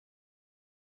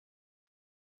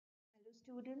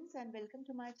students, and welcome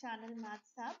to my channel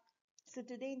Maths App. So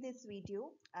today in this video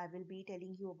I will be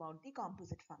telling you about the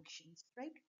composite functions,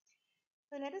 right?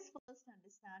 So let us first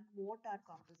understand what are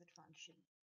composite functions.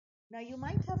 Now you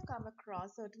might have come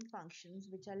across certain functions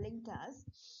which are linked as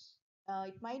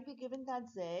it might be given that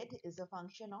z is a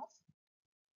function of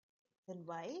x and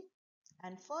y,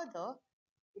 and further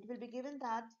it will be given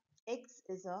that x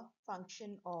is a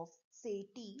function of say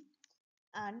t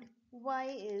and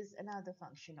y is another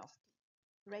function of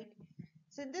t, right?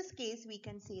 So in this case, we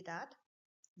can say that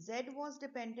z was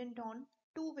dependent on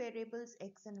two variables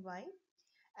x and y,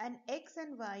 and x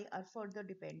and y are further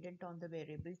dependent on the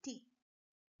variable t.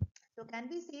 So can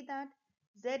we say that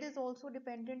z is also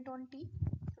dependent on t,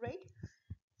 right?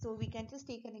 So we can just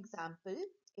take an example.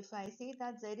 If I say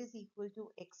that z is equal to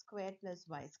x square plus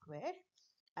y square,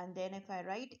 and then if I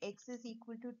write x is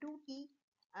equal to 2t,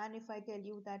 and if I tell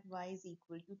you that y is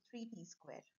equal to 3t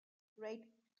square, right?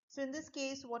 So in this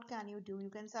case, what can you do? You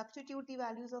can substitute the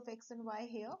values of x and y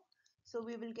here. So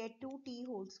we will get 2t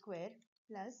whole square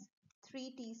plus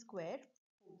 3t square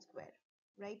whole square,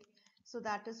 right? So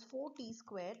that is 4t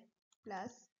square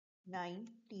plus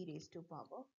 9t raised to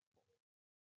power.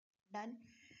 Done.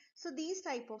 So these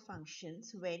type of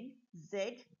functions, when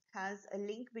z has a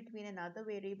link between another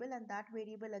variable and that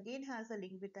variable again has a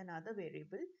link with another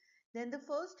variable, then the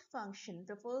first function,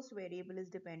 the first variable is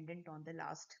dependent on the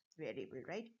last variable,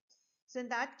 right? So in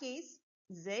that case,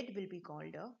 z will be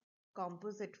called a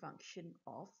composite function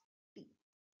of t,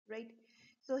 right?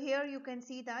 So here you can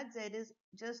see that z is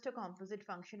just a composite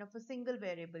function of a single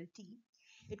variable t.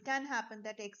 It can happen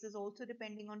that x is also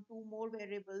depending on two more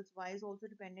variables, y is also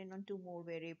dependent on two more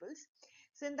variables.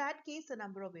 So in that case, the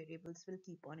number of variables will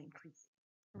keep on increasing,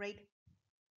 right?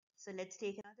 So let's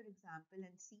take another example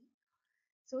and see.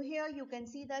 So here you can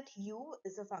see that u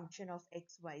is a function of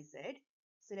x, y, z.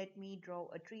 So let me draw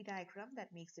a tree diagram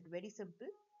that makes it very simple.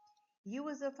 U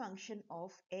is a function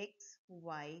of x,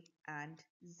 y, and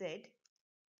z.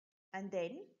 And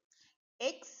then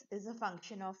x is a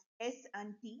function of s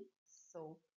and t.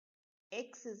 So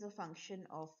x is a function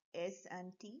of s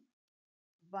and t.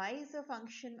 Y is a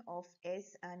function of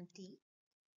s and t.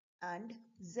 And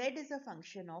z is a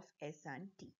function of s and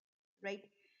t, right?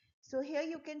 So here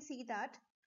you can see that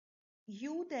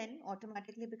u then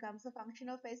automatically becomes a function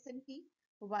of s and t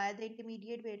via the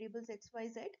intermediate variables x, y,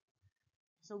 z.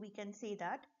 So we can say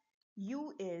that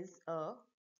u is a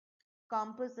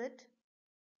composite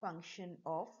function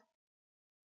of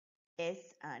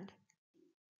s and t,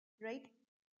 right?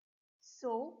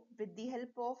 So with the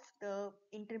help of the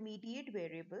intermediate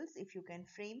variables, if you can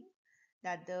frame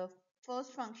that the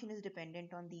first function is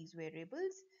dependent on these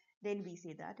variables, then we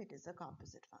say that it is a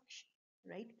composite function,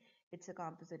 right? It's a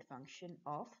composite function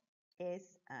of s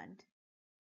and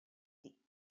t.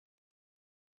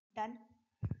 Done.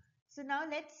 So now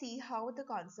let's see how the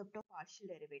concept of partial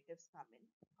derivatives come in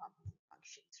composite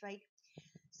functions, right?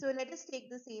 So let us take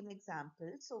the same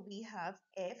example. So we have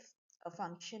f, a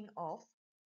function of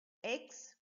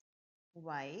x,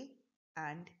 y,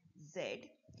 and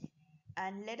z.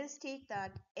 And let us take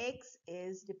that x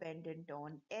is dependent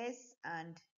on s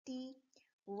and t,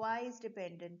 y is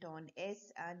dependent on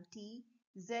s and t,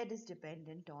 z is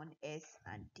dependent on s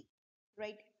and t,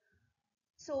 right?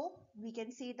 So we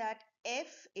can say that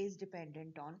f is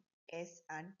dependent on s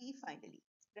and t finally,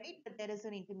 right? But there is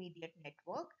an intermediate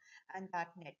network, and that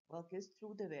network is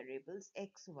through the variables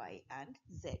x, y, and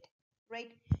z,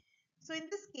 right? So in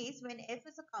this case, when f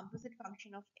is a composite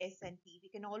function of s and t, we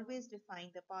can always define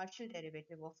the partial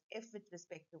derivative of f with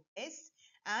respect to s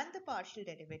and the partial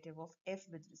derivative of f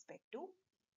with respect to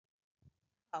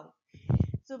how.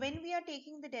 So when we are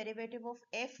taking the derivative of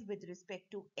f with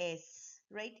respect to s,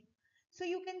 right? So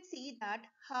you can see that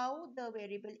how the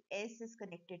variable s is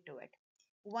connected to it.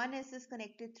 One s is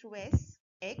connected through x,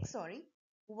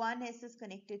 one s is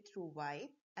connected through y,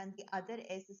 and the other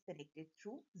s is connected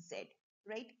through z,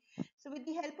 right? So with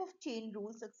the help of chain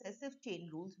rules, successive chain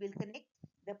rules, we'll connect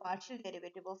the partial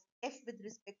derivative of f with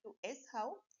respect to s.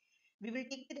 How? We will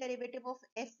take the derivative of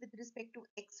f with respect to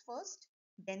x first,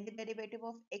 then the derivative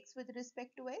of x with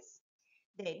respect to s.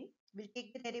 Then we'll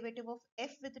take the derivative of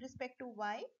f with respect to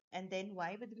y, and then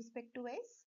y with respect to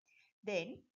s.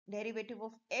 Then derivative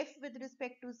of f with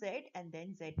respect to z, and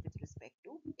then z with respect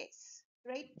to s,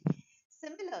 right?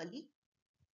 Similarly,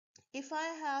 if I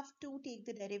have to take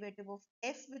the derivative of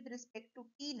f with respect to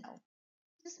t now,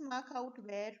 just mark out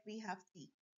where we have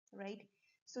t, right?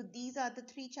 So these are the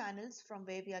three channels from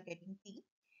where we are getting t.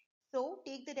 So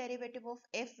take the derivative of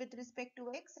f with respect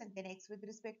to x, and then x with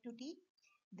respect to t.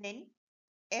 Then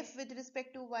f with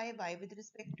respect to y, y with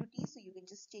respect to t. So you can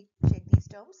just check these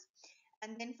terms.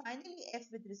 And then finally f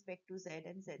with respect to z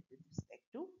and z with respect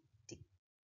to t,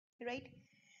 right?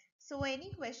 So any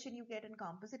question you get in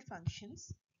composite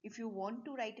functions, if you want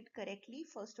to write it correctly,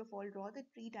 first of all, draw the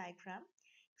tree diagram.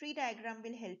 Tree diagram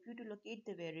will help you to locate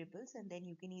the variables, and then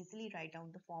you can easily write down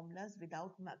the formulas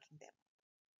without marking them,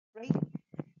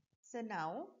 right? So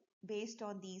now, based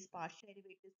on these partial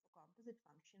derivatives for composite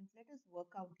functions, let us work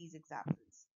out these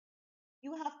examples.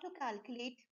 You have to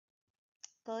calculate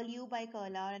curl u by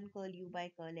curl r and curl u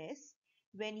by curl s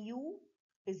when u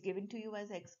is given to you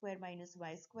as x square minus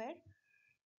y square,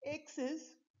 x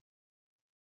is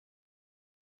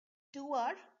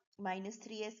 2r minus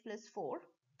 3s plus 4,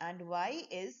 and y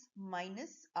is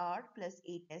minus r plus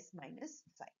 8s minus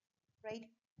 5, right?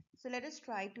 So let us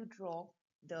try to draw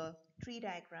the tree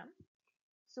diagram.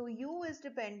 So u is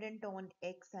dependent on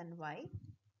x and y,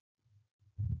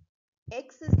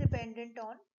 x is dependent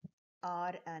on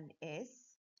r and s,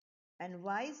 and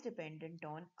y is dependent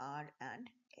on r and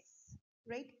s,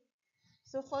 right?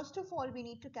 So first of all, we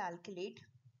need to calculate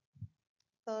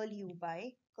curl u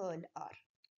by curl r,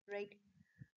 right?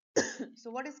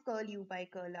 So what is curl u by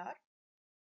curl r?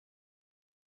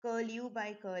 Curl u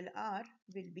by curl r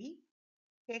will be,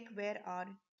 check where r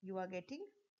you are getting.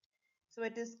 So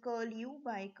it is curl u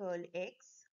by curl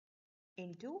x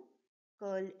into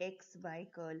curl x by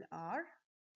curl r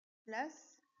plus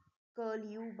curl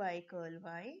u by curl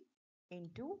y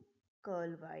into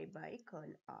curl y by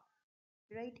curl r,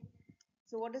 right?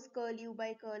 So what is curl u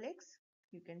by curl x?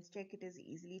 You can check, it is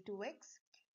easily 2x.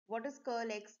 What is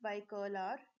curl x by curl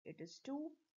r? It is 2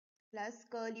 plus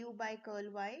curl u by curl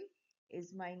y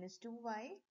is minus 2y.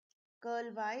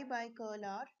 Curl y by curl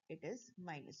r, it is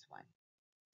minus 1.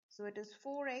 So it is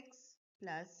 4x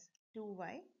plus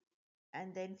 2y.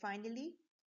 And then finally,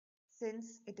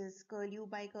 since it is curl u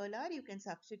by curl r, you can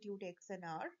substitute x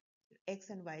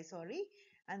and y, sorry,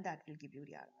 and that will give you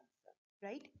the answer,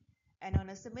 right? And on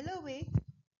a similar way,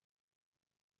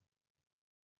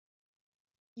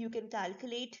 you can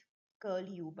calculate curl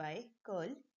u by curl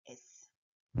s,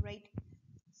 right?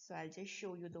 So I'll just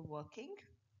show you the working.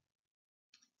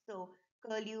 So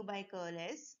curl u by curl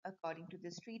s, according to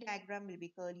this tree diagram, will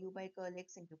be curl u by curl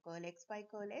x into curl x by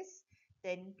curl s,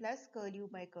 then plus curl u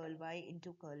by curl y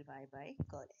into curl y by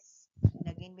curl s.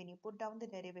 And again, when you put down the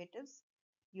derivatives,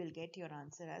 you'll get your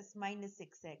answer as minus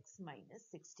 6x minus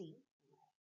 16,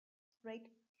 right?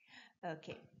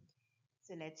 Okay,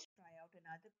 so let's try out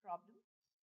another problem.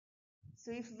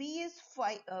 So if v is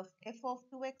f of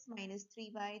 2x minus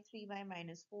 3y, 3y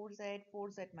minus 4z,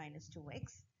 4z minus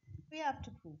 2x, we have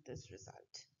to prove this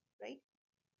result, right?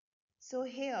 So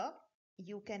here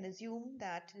you can assume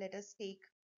that, let us take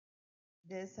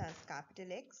this as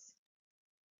capital X,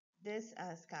 this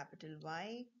as capital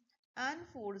Y, and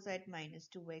 4z minus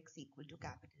 2x equal to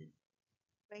capital,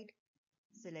 right?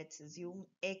 So let's assume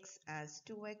x as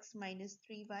 2x minus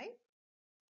 3y,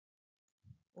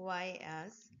 y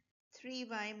as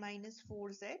 3y minus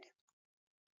 4z,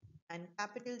 and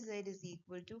capital Z is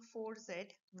equal to 4z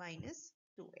minus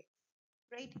 2x,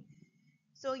 right?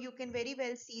 So you can very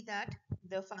well see that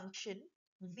the function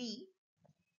v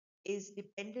is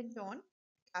dependent on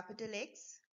capital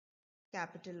X,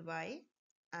 capital Y,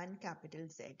 and capital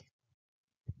Z.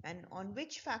 And on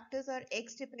which factors are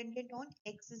x dependent on?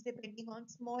 X is depending on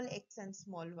small x and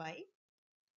small y.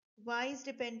 Y is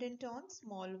dependent on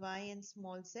small y and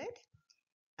small z.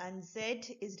 And z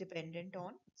is dependent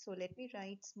on, so let me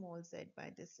write small z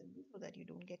by this symbol so that you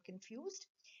don't get confused,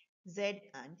 z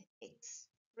and x,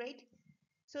 right?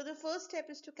 So the first step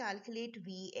is to calculate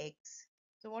Vx.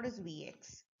 So what is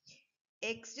Vx?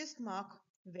 X, just mark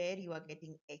where you are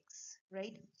getting x,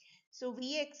 right? So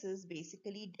Vx is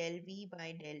basically del V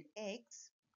by del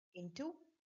x into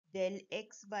del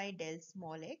x by del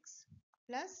small x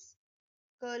plus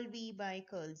curl V by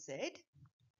curl z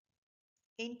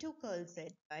into curl z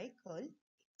by curl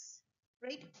x,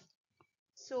 right?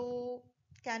 So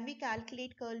can we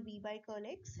calculate curl V by curl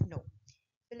x? No.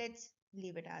 So let's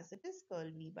leave it as it is, curl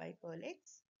V by curl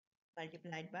x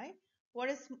multiplied by, what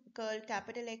is curl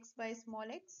capital X by small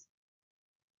x?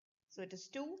 So it is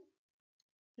 2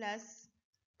 plus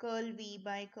curl V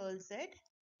by curl z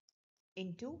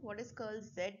into, what is curl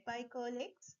z by curl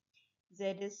x?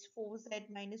 Z is 4z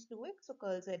minus 2x, so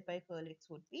curl z by curl x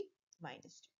would be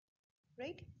minus 2,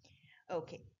 right?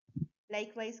 Okay.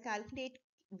 Likewise, calculate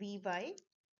Vy.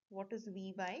 What is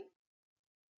Vy?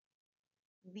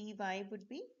 Vy would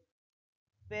be,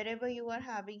 wherever you are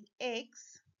having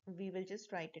x, we will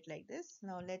just write it like this.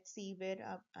 Now let's see where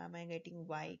am I getting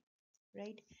y,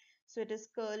 right? So it is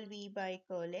curl v by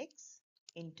curl x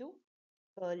into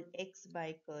curl x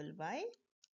by curl y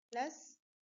plus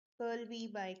curl v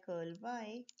by curl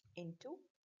y into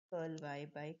curl y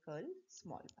by curl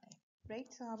small y,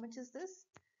 right? So how much is this?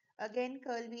 Again,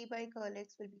 curl v by curl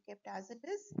x will be kept as it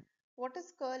is. What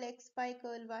is curl x by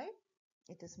curl y?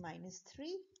 It is minus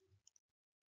 3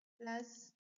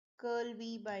 plus curl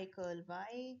v by curl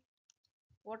y.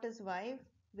 What is y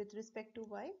with respect to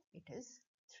y? It is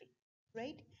 3,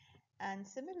 right? And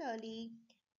similarly,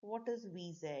 what is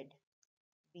vz?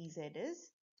 Vz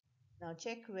is, now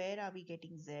check where are we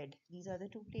getting z. These are the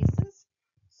two places.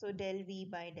 So del v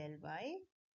by del y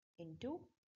into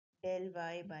del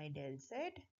y by del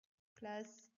z plus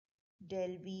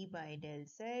del v by del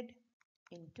z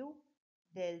into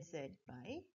del z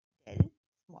by del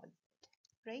small z,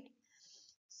 right?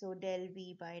 So del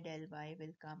v by del y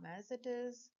will come as it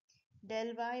is.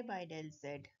 Del y by del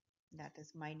z, that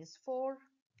is minus 4.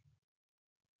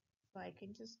 So I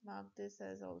can just mark this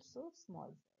as also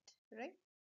small z, right?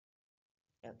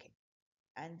 Okay.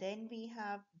 And then we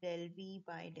have del v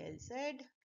by del z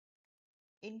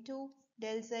into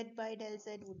del z by del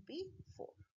z would be 4.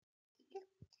 Okay.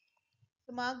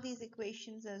 So mark these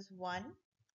equations as 1,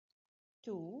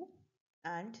 2,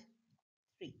 and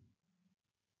 3.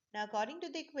 Now according to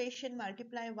the equation,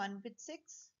 multiply 1 with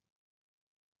 6,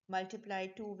 multiply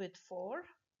 2 with 4,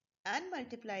 and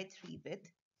multiply 3 with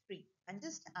 3. And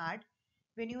just add.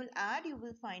 When you will add, you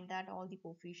will find that all the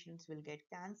coefficients will get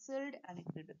cancelled and it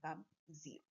will become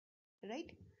 0,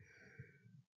 right?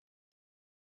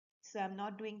 So I'm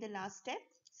not doing the last step.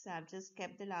 So I've just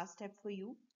kept the last step for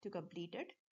you to complete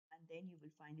it. And then you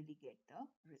will finally get the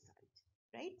result,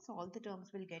 right? So all the terms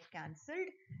will get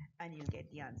cancelled and you'll get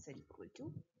the answer equal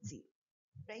to 0,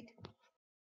 right?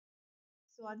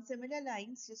 So on similar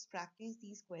lines, just practice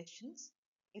these questions.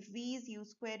 If v is u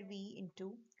square v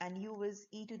into, and u is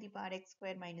e to the power x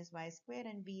square minus y square,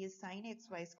 and v is sine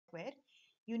xy square,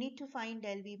 you need to find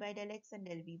del v by del x and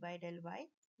del v by del y,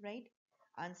 right?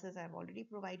 Answers I've already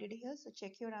provided here, so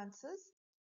check your answers.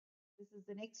 This is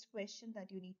the next question that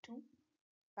you need to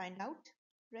find out,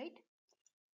 right?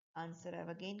 Answer I've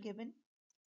again given.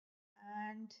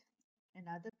 And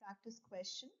another practice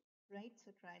question, right?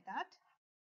 So try that.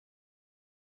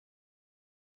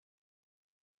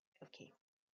 Okay.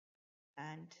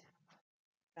 And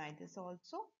try this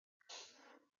also,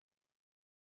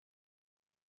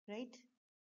 right?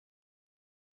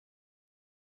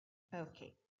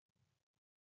 Okay.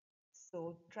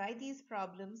 So try these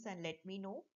problems and let me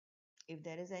know. If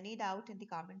there is any doubt in the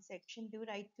comment section, do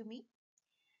write to me.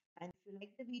 And if you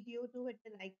like the video, do hit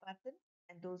the like button.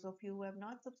 And those of you who have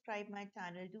not subscribed my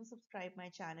channel, do subscribe my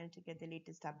channel to get the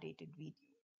latest updated video.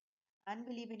 And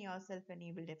believe in yourself and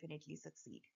you will definitely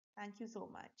succeed. Thank you so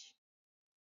much.